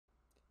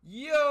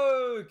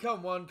Yo,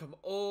 come one, come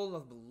all,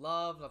 nothing but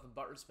love, nothing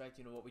but respect.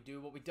 You know what we do,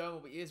 what we don't,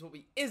 what we is, what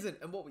we isn't,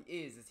 and what we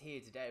is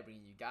here today,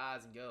 bringing you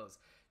guys and girls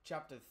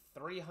chapter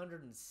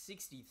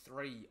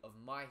 363 of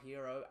My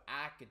Hero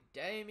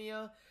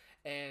Academia.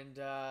 And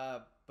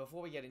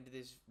before we get into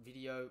this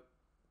video,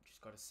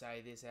 just got to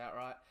say this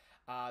outright.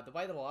 The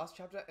way the last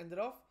chapter ended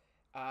off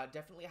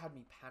definitely had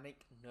me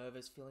panic,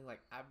 nervous, feeling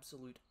like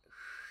absolute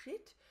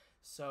shit.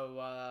 So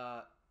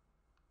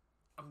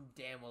I'm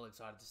damn well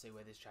excited to see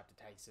where this chapter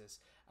takes us.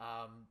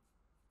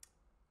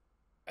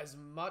 As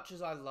much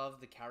as I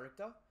love the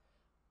character,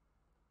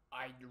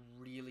 I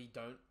really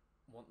don't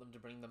want them to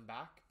bring them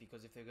back,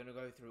 because if they're going to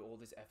go through all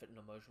this effort and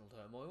emotional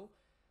turmoil,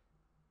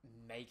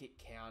 make it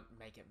count,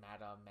 make it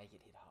matter, make it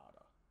hit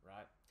harder,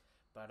 right?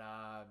 But,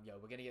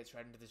 we're going to get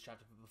straight into this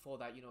chapter. But before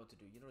that, you know what to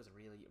do. You know what's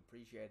really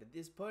appreciated. At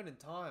this point in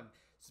time,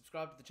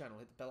 subscribe to the channel.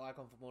 Hit the bell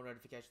icon for more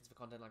notifications for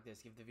content like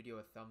this. Give the video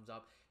a thumbs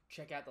up.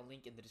 Check out the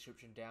link in the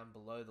description down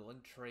below, the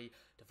link tree,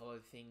 to follow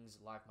things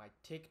like my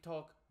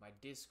TikTok, my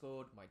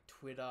Discord, my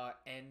Twitter,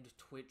 and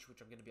Twitch,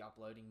 which I'm going to be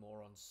uploading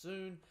more on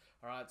soon.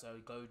 Alright, so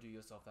go do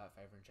yourself that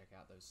favor and check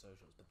out those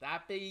socials. But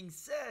that being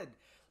said,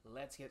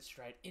 let's get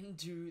straight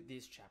into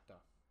this chapter.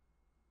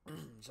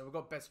 So we've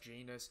got Best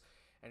Genius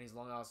and his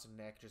long-ass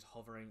neck just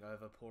hovering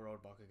over poor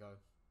old Bakugo.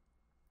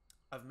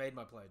 I've made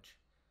my pledge.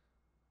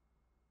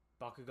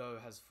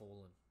 Bakugo has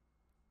fallen.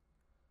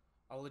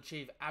 I will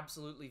achieve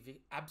absolute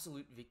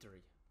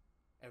victory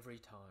every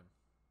time.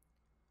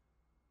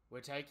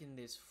 We're taking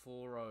this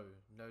 4-0,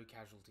 no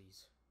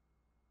casualties.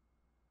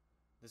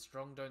 The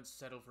strong don't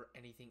settle for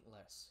anything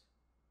less.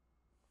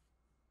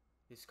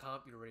 This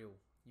can't be real.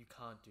 You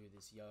can't do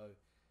this, yo.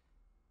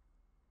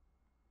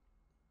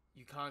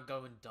 You can't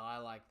go and die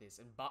like this.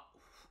 And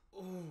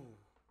ooh,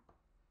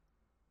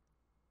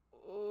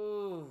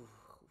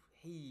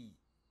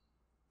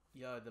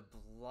 the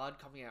blood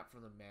coming out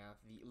from the mouth,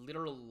 the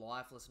literal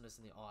lifelessness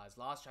in the eyes.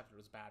 Last chapter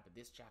was bad, but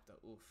this chapter,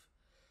 oof.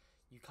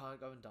 You can't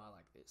go and die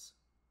like this.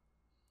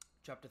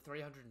 Chapter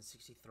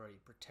 363,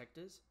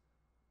 Protectors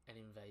and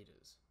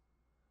Invaders.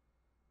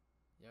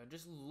 And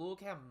just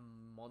look how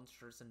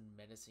monstrous and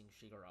menacing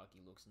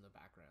Shigaraki looks in the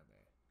background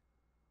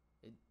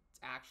there. It's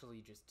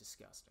actually just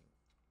disgusting.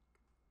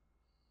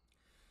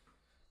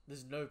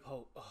 There's no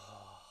pulse.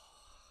 Oh,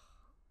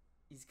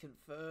 he's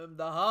confirmed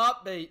the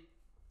heartbeat.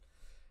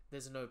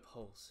 There's no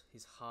pulse.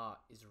 His heart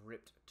is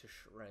ripped to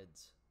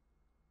shreds.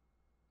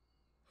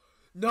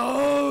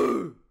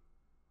 No!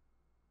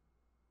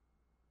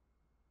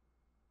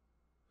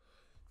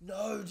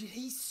 No, did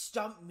he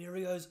stump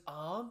Mirio's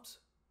arms?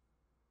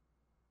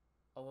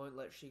 I won't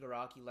let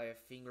Shigaraki lay a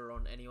finger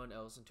on anyone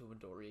else until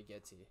Midoriya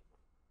gets here.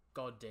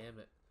 God damn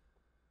it.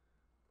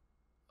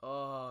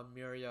 Oh,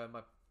 Mirio,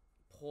 my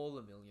poor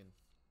Lemillion.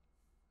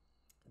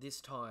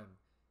 This time,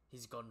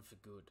 he's gone for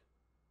good.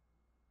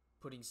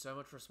 Putting so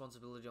much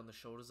responsibility on the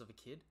shoulders of a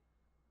kid.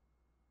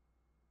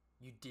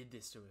 You did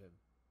this to him.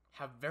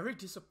 How very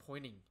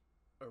disappointing,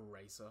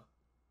 Eraser.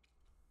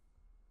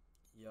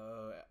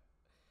 Yo.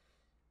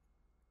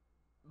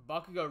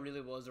 Bakugo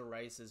really was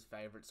Eraser's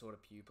favourite sort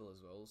of pupil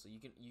as well. So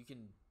you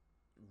can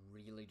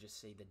really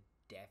just see the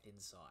death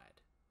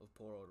inside of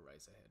poor old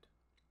Eraserhead.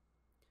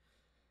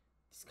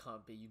 This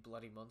can't be, you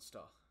bloody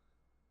monster.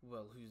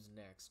 Well, who's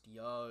next?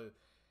 Yo.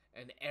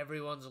 And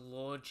everyone's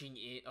launching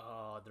it.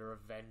 Oh, the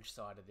revenge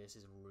side of this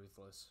is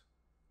ruthless.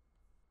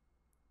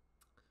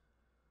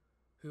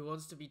 Who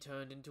wants to be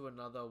turned into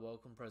another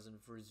welcome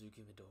present for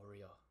Izuku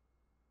Midoriya?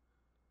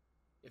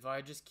 If I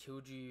had just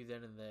killed you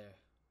then and there.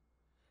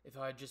 If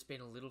I had just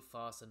been a little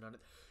faster, none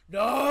of...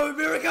 No,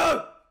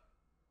 Miriko!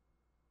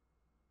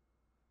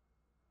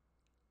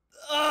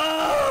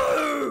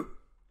 Oh!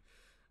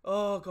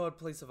 Oh, God,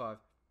 please survive.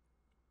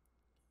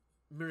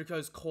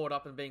 Miriko's caught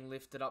up and being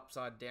lifted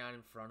upside down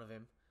in front of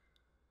him.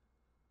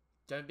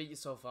 Don't beat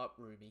yourself up,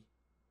 Rumi.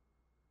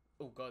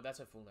 Oh god, that's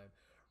her full name.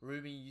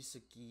 Rumi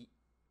Usagiyama.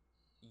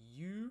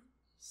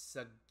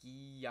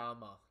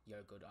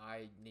 Yo, good.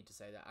 I need to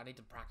say that. I need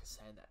to practice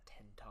saying that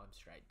 10 times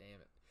straight,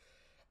 damn it.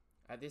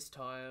 At this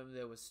time,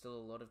 there was still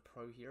a lot of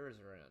pro heroes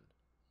around.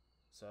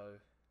 So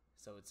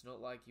it's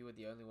not like you were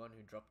the only one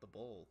who dropped the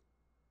ball.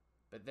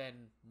 But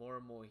then, more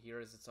and more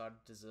heroes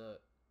decided to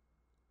desert,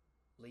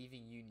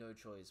 leaving you no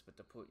choice but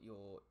to put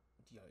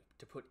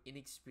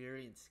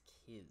inexperienced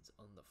kids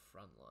on the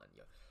front line.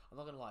 Yo, I'm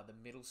not gonna lie, the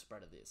middle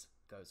spread of this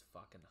goes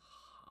fucking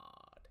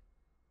hard.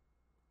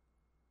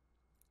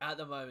 At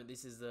the moment,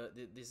 this is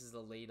the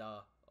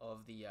leader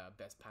of the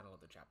best panel of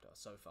the chapter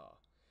so far.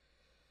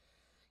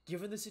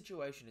 Given the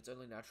situation, it's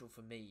only natural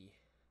for me,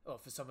 or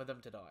for some of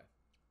them to die.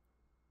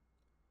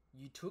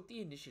 You took the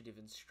initiative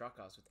and struck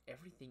us with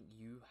everything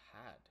you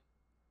had.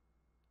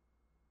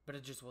 But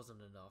it just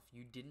wasn't enough.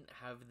 You didn't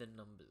have the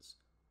numbers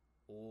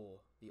or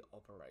the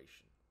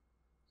operation.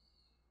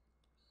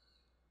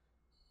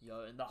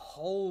 Yo, and the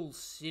whole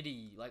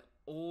city, like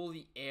all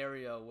the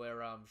area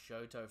where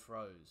Shoto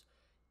froze,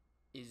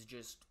 is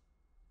just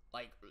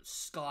like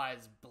sky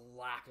as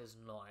black as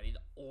night. It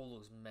all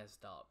looks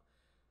messed up.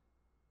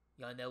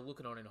 Yeah, and they're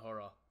looking on in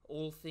horror.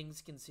 All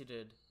things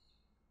considered,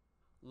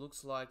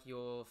 Looks like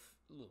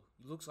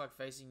looks like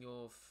facing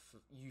you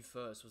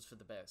first was for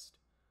the best.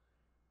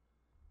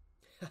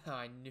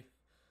 I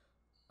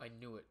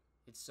knew it.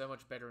 It's so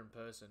much better in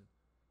person.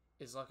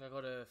 It's like I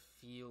got a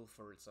feel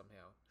for it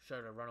somehow.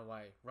 Shota, run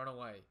away. Run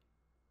away.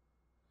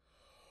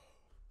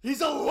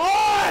 He's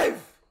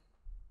alive!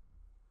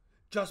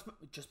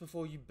 Just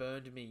before you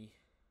burned me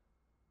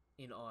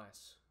in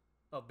ice.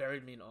 Oh,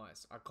 buried me in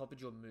ice. I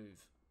copied your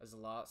move as a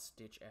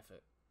last-ditch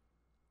effort.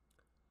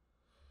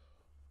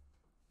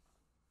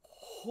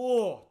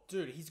 Oh,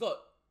 dude, he's got...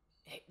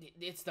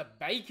 It's the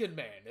Bacon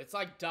Man. It's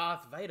like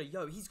Darth Vader.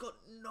 Yo, he's got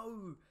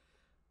no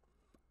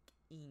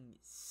fucking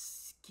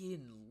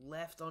skin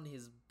left on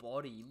his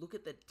body. Look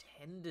at the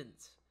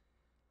tendons.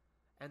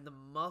 And the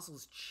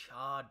muscles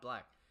charred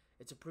black.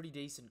 It's a pretty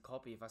decent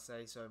copy if I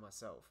say so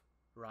myself.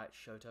 Right,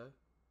 Shoto?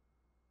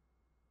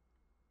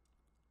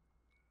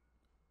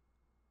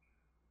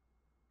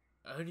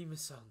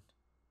 Oni-san.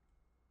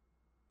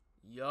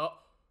 Yo.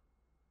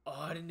 Oh,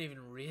 I didn't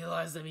even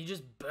realize that. He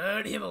just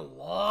burned him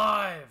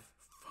alive.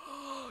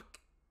 Fuck.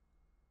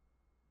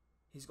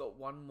 He's got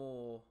one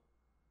more.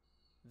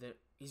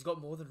 He's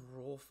got more than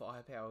raw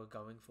firepower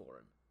going for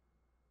him.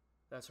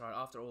 That's right.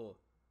 After all,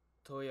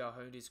 Toya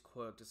honed his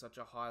quirk to such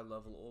a high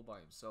level all by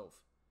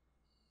himself.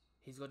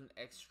 He's got an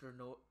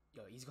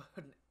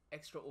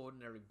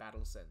extraordinary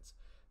battle sense,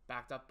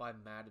 backed up by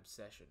mad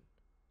obsession.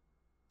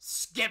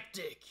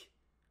 Skeptic.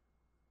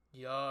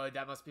 Yo,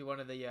 that must be one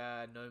of the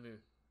Nomu.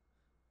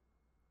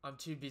 I'm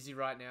too busy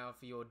right now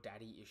for your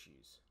daddy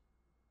issues.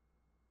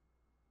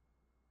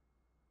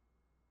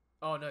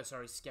 Oh no,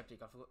 sorry,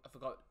 Skeptic. I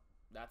forgot.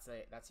 That's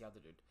the other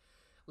dude.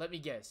 Let me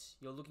guess.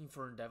 You're looking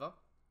for Endeavor?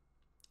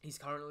 He's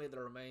currently at the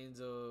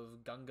remains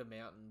of Gunga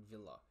Mountain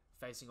Villa,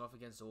 facing off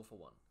against All for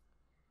One.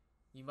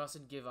 You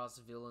mustn't give us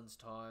villains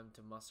time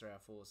to muster our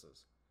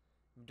forces.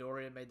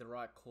 Midoriya made the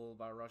right call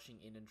by rushing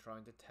in and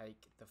trying to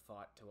take the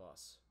fight to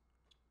us.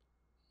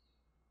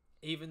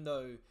 Even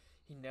though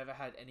he never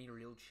had any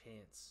real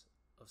chance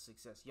of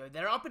success. Yo,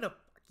 they're up in a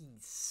fucking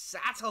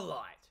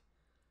satellite!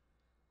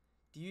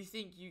 Do you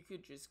think you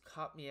could just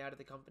cut me out of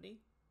the company?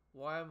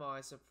 Why am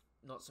I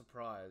not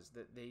surprised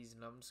that these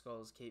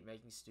numbskulls keep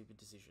making stupid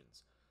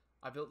decisions?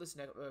 I built this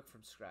network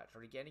from scratch.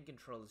 Regaining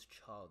control is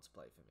child's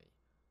play for me.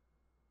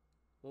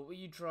 What were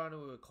you trying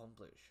to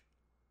accomplish?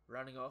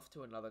 Running off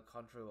to another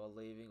country while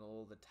leaving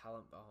all the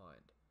talent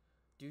behind.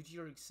 Due to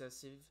your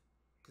excessive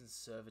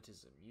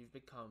conservatism, you've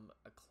become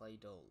a clay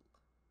doll,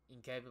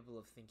 incapable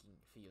of thinking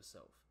for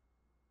yourself.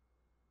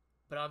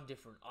 But I'm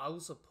different. I will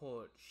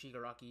support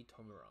Shigaraki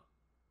Tomura.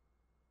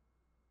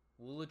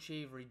 We'll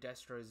achieve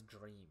Redestro's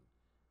dream.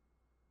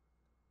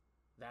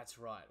 That's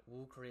right.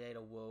 We'll create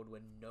a world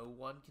where no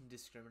one can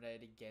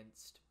discriminate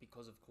against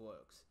because of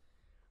quirks.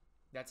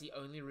 That's the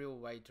only real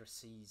way to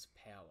seize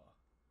power.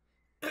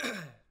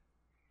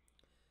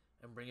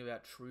 And bring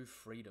about true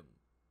freedom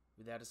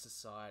without a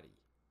society.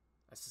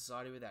 A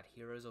society without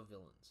heroes or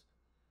villains.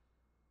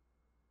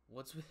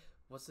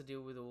 What's the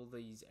deal with all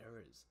these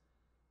errors?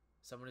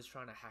 Someone is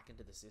trying to hack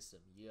into the system.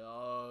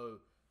 Yo,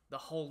 the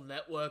whole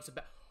network's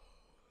about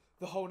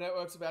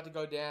to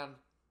go down.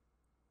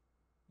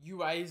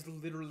 UA is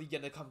literally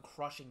gonna come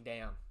crushing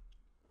down.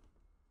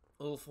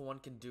 All for One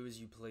can do as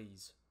you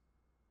please.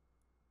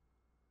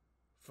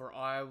 For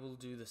I will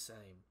do the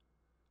same.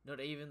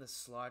 Not even the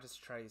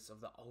slightest trace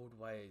of the old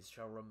ways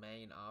shall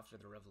remain after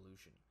the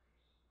revolution.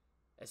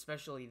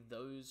 Especially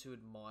those who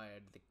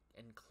admired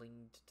and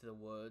clinged to the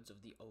words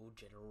of the old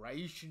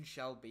generation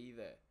shall be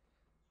there.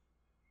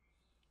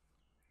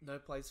 No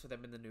place for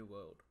them in the new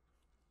world.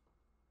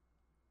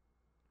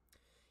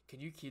 Can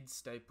you kids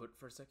stay put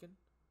for a second?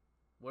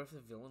 What if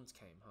the villains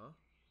came, huh?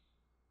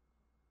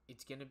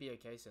 It's gonna be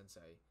okay,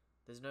 Sensei.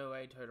 There's no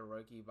way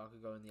Todoroki,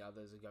 Bakugo, and the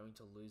others are going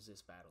to lose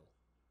this battle.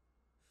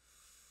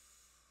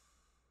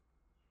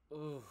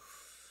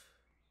 Oof.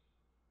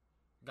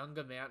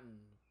 Gunga Mountain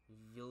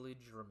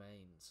village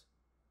remains.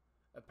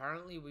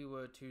 Apparently we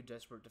were too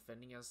desperate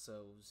defending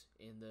ourselves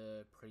in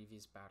the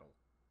previous battle.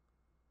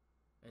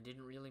 And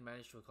didn't really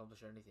manage to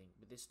accomplish anything,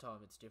 but this time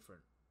it's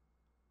different.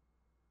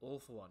 All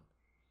for One.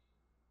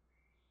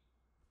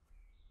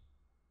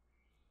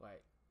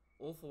 Wait.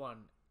 All for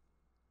One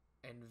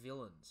and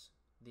villains,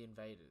 the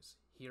invaders.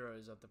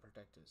 Heroes of the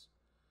protectors.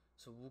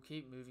 So we'll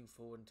keep moving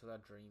forward until our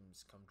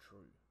dreams come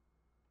true.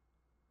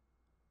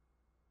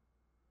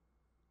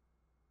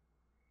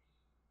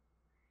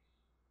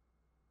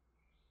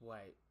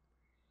 Wait.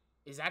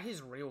 Is that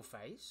his real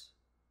face?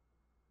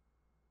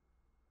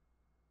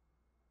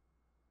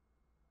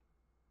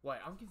 Wait,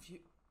 I'm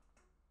confused.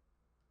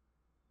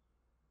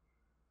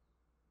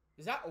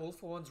 Is that All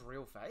for One's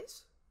real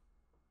face?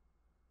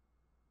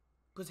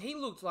 Because he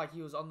looked like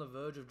he was on the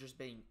verge of just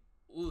being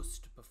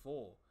oosed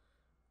before.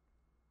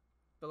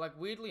 But like,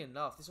 weirdly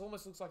enough, this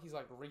almost looks like he's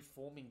like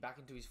reforming back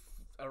into his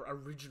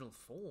original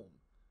form.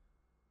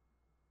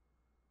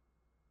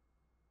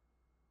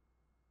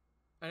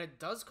 And it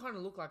does kind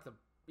of look like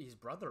his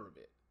brother a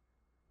bit.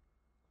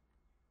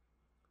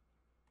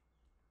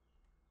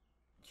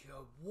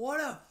 Yo, what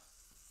a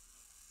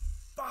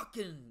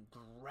fucking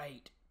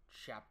great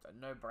chapter.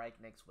 No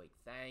break next week.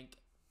 Thank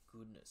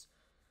goodness.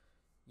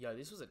 Yo,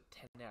 this was a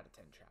 10 out of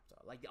 10 chapter.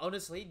 Like,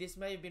 honestly, this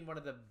may have been one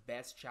of the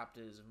best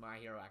chapters of My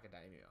Hero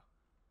Academia.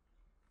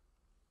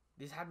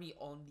 This had me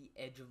on the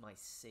edge of my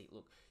seat.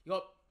 Look, you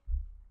got,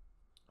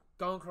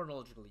 going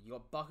chronologically, you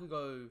got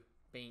Bakugo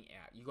being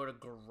out. You got a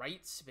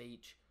great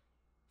speech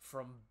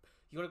from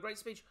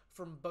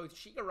both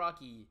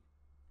Shigaraki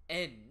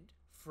and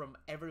from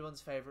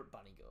everyone's favorite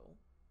bunny girl,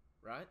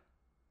 right?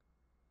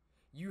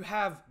 You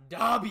have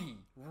Darby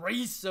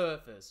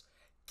resurface,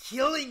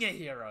 killing a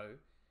hero,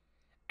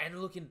 and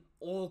looking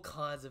all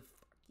kinds of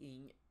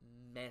fucking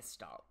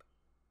messed up,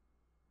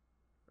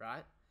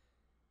 right?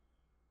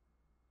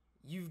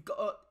 You've got,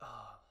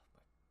 oh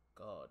my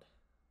god.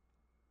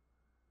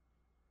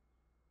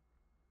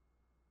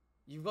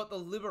 You've got the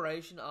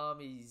Liberation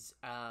Army's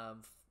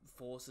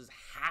forces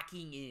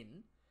hacking in,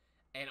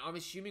 and I'm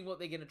assuming what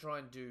they're going to try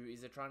and do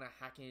is they're trying to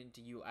hack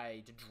into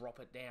UA to drop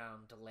it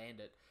down, to land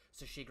it,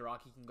 so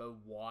Shigaraki can go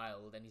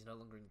wild and he's no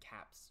longer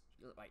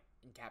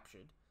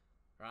captured,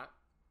 right?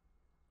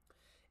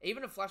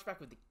 Even a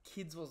flashback with the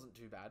kids wasn't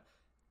too bad.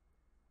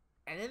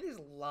 And then this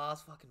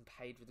last fucking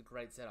page with a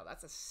great setup,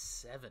 that's a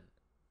 7.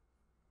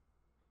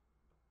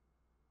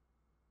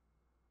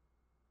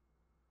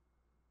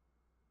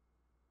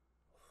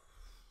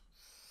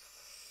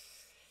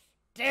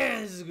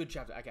 Damn, this is a good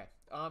chapter. Okay,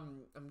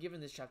 I'm giving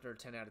this chapter a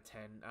 10 out of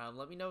 10.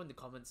 Let me know in the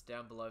comments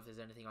down below if there's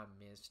anything I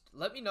missed.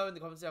 Let me know in the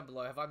comments down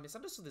below, have I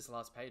misunderstood this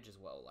last page as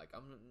well? Like,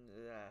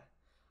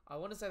 I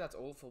want to say that's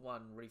all for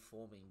one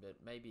reforming, but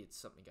maybe it's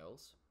something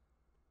else.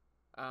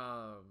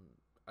 I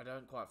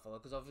don't quite follow,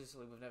 because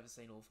obviously we've never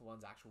seen All For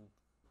One's actual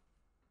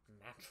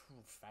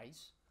natural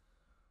face.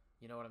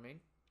 You know what I mean?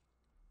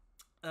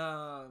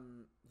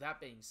 That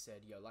being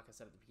said, yo, like I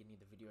said at the beginning of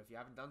the video, if you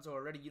haven't done so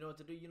already, you know what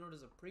to do, you know what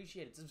is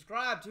appreciated.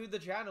 Subscribe to the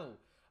channel.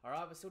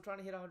 Alright, we're still trying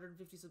to hit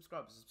 150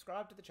 subscribers.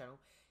 Subscribe to the channel,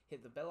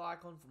 hit the bell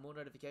icon for more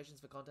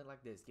notifications for content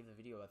like this, give the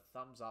video a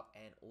thumbs up,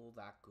 and all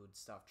that good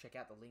stuff. Check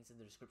out the links in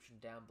the description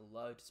down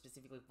below to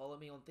specifically follow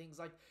me on things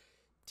like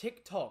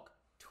TikTok,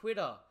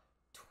 Twitter,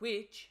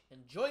 Twitch,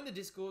 and join the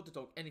Discord to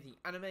talk anything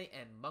anime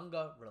and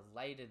manga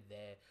related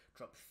there.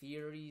 Drop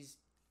theories,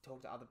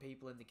 talk to other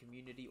people in the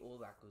community, all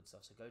that good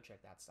stuff. So go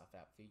check that stuff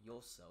out for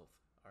yourself,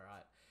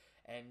 alright?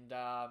 And,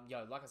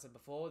 yo, like I said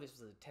before, this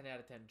was a 10 out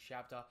of 10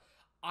 chapter.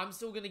 I'm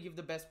still going to give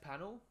the best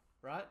panel,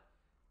 right,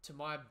 to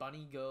my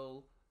bunny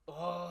girl.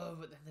 Oh,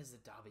 but then there's the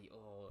Darby.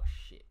 Oh,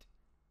 shit.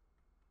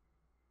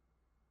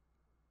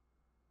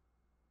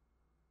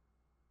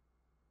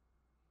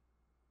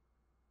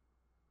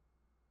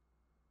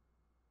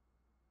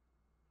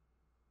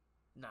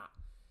 Nah.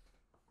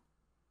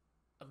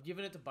 I'm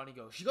giving it to Bunny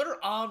Girl. She got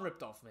her arm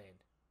ripped off, man.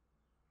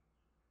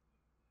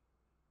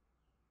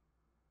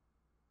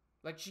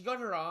 Like, she got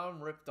her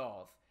arm ripped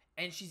off,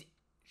 and she's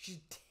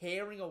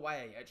tearing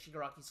away at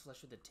Shigaraki's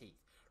flesh with her teeth,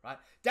 right?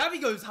 Dabby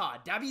goes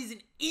hard. Dabby is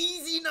an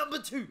easy number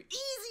 2.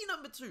 Easy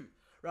number 2.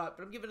 Right,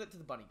 but I'm giving it to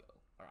the Bunny Girl.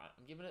 Alright,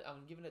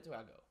 I'm giving it to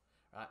our girl.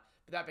 Right?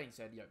 But that being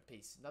said, yo,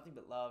 peace. Nothing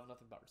but love,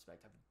 nothing but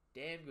respect. Have a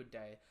damn good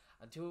day.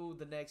 Until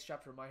the next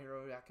chapter of My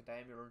Hero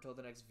Academia, or until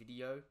the next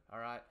video,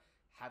 alright?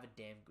 Have a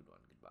damn good one.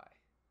 Goodbye.